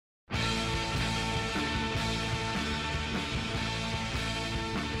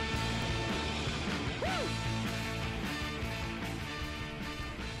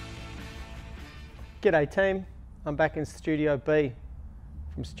G'day team, I'm back in Studio B.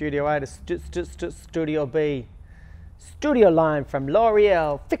 From Studio A to Studio B. Studio line from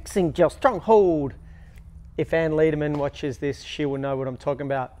L'Oreal, fixing your stronghold. If Ann Lederman watches this, she will know what I'm talking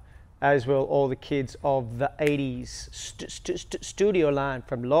about, as will all the kids of the 80s. Studio line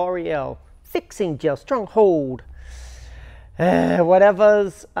from L'Oreal, fixing your stronghold.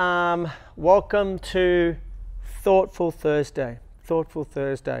 Whatever's, welcome to Thoughtful Thursday. Thoughtful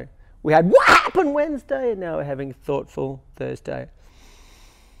Thursday. We had What Happened Wednesday, and now we're having Thoughtful Thursday.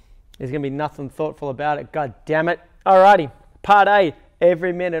 There's going to be nothing thoughtful about it, god damn it. Alrighty, part A,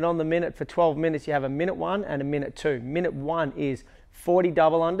 every minute on the minute for 12 minutes. You have a minute 1 and a minute 2. Minute 1 is 40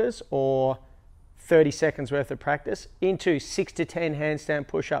 double unders or 30 seconds worth of practice into 6 to 10 handstand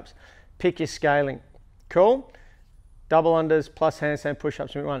push-ups. Pick your scaling. Cool? Double unders plus handstand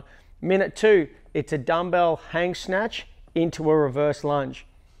push-ups, minute 1. Minute 2, it's a dumbbell hang snatch into a reverse lunge.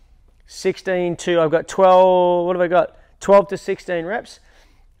 16 to, I've got 12, what have I got? 12 to 16 reps,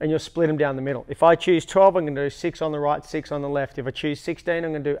 and you'll split them down the middle. If I choose 12, I'm going to do 6 on the right, 6 on the left. If I choose 16,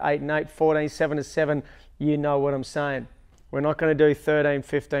 I'm going to do 8 and 8, 14, 7 to 7. You know what I'm saying. We're not going to do 13,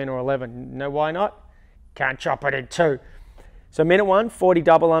 15, or 11. You know why not? Can't chop it in 2. So minute 1, 40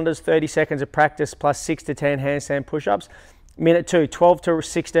 double unders, 30 seconds of practice plus 6 to 10 handstand push-ups. Minute 2, 12 to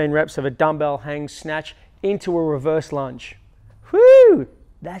 16 reps of a dumbbell hang snatch into a reverse lunge. Whoo!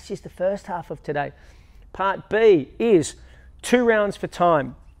 That's just the first half of today. Part B is 2 rounds for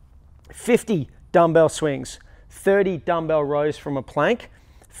time, 50 dumbbell swings, 30 dumbbell rows from a plank,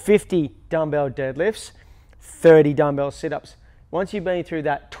 50 dumbbell deadlifts, 30 dumbbell sit-ups. Once you've been through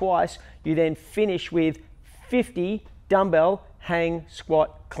that twice, you then finish with 50 dumbbell hang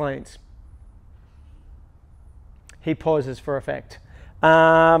squat cleans. He pauses for effect. 2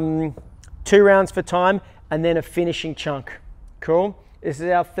 rounds for time and then a finishing chunk. Cool? This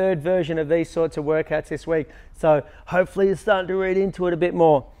is our third version of these sorts of workouts this week. So hopefully you're starting to read into it a bit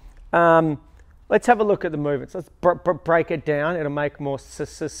more. Let's have a look at the movements. Let's break it down. It'll make more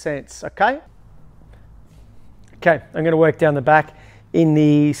sense, okay? Okay, I'm going to work down the back in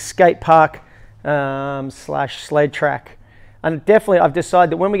the skate park slash sled track. And definitely I've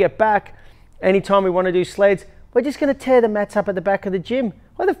decided that when we get back, anytime we want to do sleds, we're just going to tear the mats up at the back of the gym.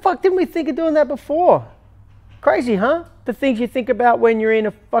 Why the fuck didn't we think of doing that before? Crazy, huh? The things you think about when you're in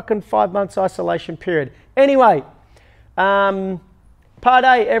a fucking 5 months isolation period. Anyway, part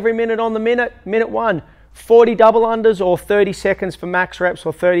A, every minute on the minute. Minute 1, 40 double unders or 30 seconds for max reps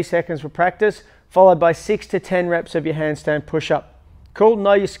or 30 seconds for practice, followed by 6 to 10 reps of your handstand push-up. Cool,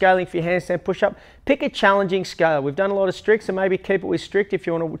 know your scaling for your handstand push-up. Pick a challenging scale. We've done a lot of strict, so maybe keep it with strict if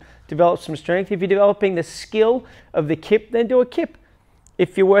you want to develop some strength. If you're developing the skill of the kip, then do a kip.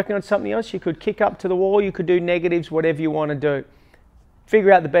 If you're working on something else, you could kick up to the wall, you could do negatives, whatever you want to do.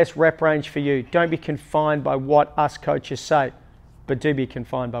 Figure out the best rep range for you. Don't be confined by what us coaches say, but do be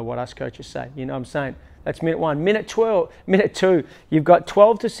confined by what us coaches say. You know what I'm saying? That's minute 1. Minute 2, you've got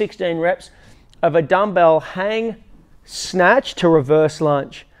 12 to 16 reps of a dumbbell hang snatch to reverse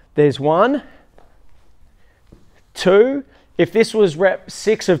lunge. There's 1, 2. If this was rep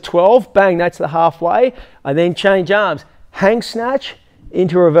 6 of 12, bang, that's the halfway. I then change arms. Hang snatch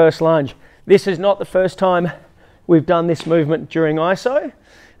into reverse lunge. This is not the first time we've done this movement during ISO.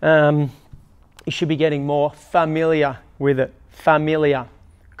 You should be getting more familiar with it. Familiar.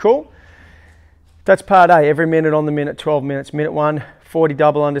 Cool? That's part A, every minute on the minute, 12 minutes. Minute 1, 40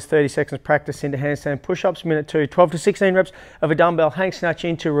 double unders, 30 seconds practice into handstand push-ups. Minute 2, 12 to 16 reps of a dumbbell hang snatch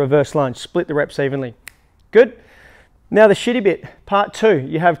into reverse lunge. Split the reps evenly. Good? Now the shitty bit, part 2.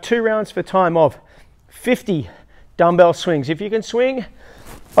 You have 2 rounds for time of 50 dumbbell swings. If you can swing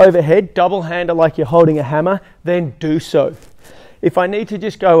overhead, double hander like you're holding a hammer, then do so. If I need to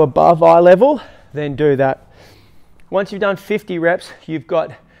just go above eye level, then do that. Once you've done 50 reps, you've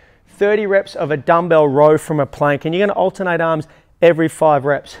got 30 reps of a dumbbell row from a plank, and you're going to alternate arms every 5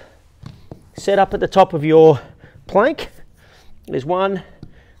 reps. Set up at the top of your plank. There's 1,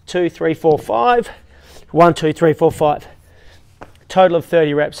 2, 3, 4, 5. 1, 2, 3, 4, 5. Total of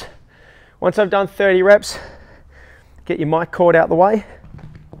 30 reps. Once I've done 30 reps, get your mic cord out the way,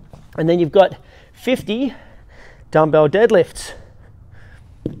 and then you've got 50 dumbbell deadlifts.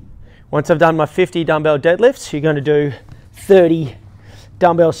 Once I've done my 50 dumbbell deadlifts, you're going to do 30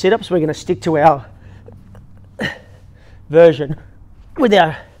 dumbbell sit-ups. We're going to stick to our version with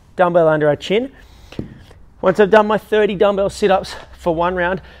our dumbbell under our chin. Once I've done my 30 dumbbell sit-ups for 1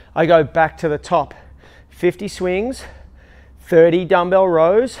 round, I go back to the top. 50 swings, 30 dumbbell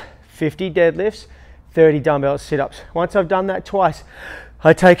rows, 50 deadlifts, 30 dumbbell sit-ups. Once I've done that twice,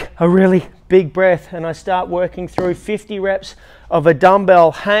 I take a really big breath and I start working through 50 reps of a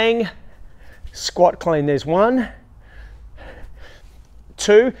dumbbell hang squat clean. There's 1,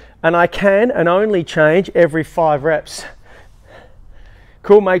 2, and I can and only change every 5 reps.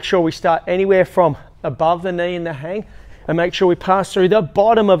 Cool, make sure we start anywhere from above the knee in the hang, and make sure we pass through the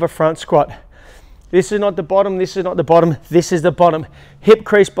bottom of a front squat. This is not the bottom, this is not the bottom, this is the bottom. Hip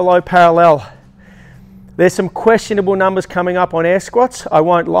crease below parallel. There's some questionable numbers coming up on air squats, I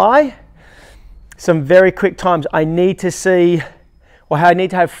won't lie. Some very quick times. I need to see, or I need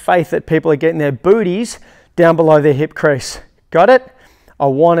to have faith that people are getting their booties down below their hip crease. Got it? I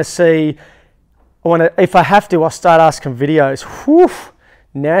want to see, if I have to, I'll start asking videos. Whew,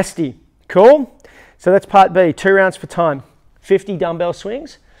 nasty. Cool? So that's part B, 2 rounds for time. 50 dumbbell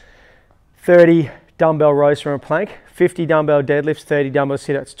swings, 30 dumbbell rows from a plank, 50 dumbbell deadlifts, 30 dumbbell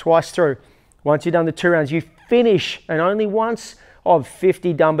sit-ups, twice through. Once you've done the 2 rounds, you finish, and only once, of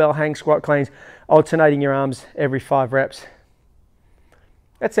 50 dumbbell hang squat cleans, alternating your arms every 5 reps.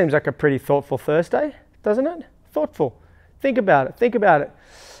 That seems like a pretty thoughtful Thursday, doesn't it? Thoughtful. Think about it, think about it.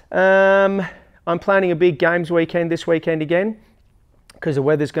 I'm planning a big games weekend this weekend again, because the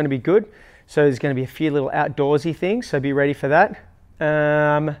weather's going to be good. So there's going to be a few little outdoorsy things, so be ready for that.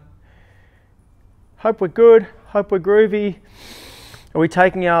 Hope we're good, hope we're groovy. Are we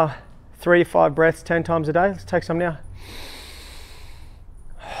taking our 3 to 5 breaths 10 times a day? Let's take some now.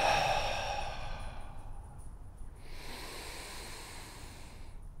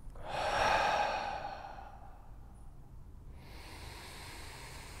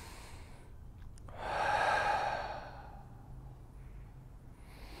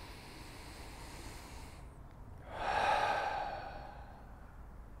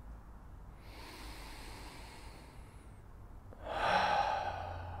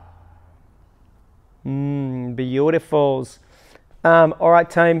 Beautifuls. All right,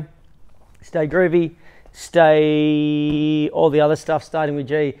 team. Stay groovy. Stay all the other stuff starting with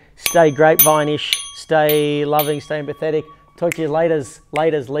G. Stay grapevine-ish. Stay loving. Stay empathetic. Talk to you laters.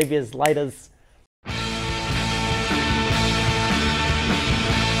 Laters. Leave yous. Laters.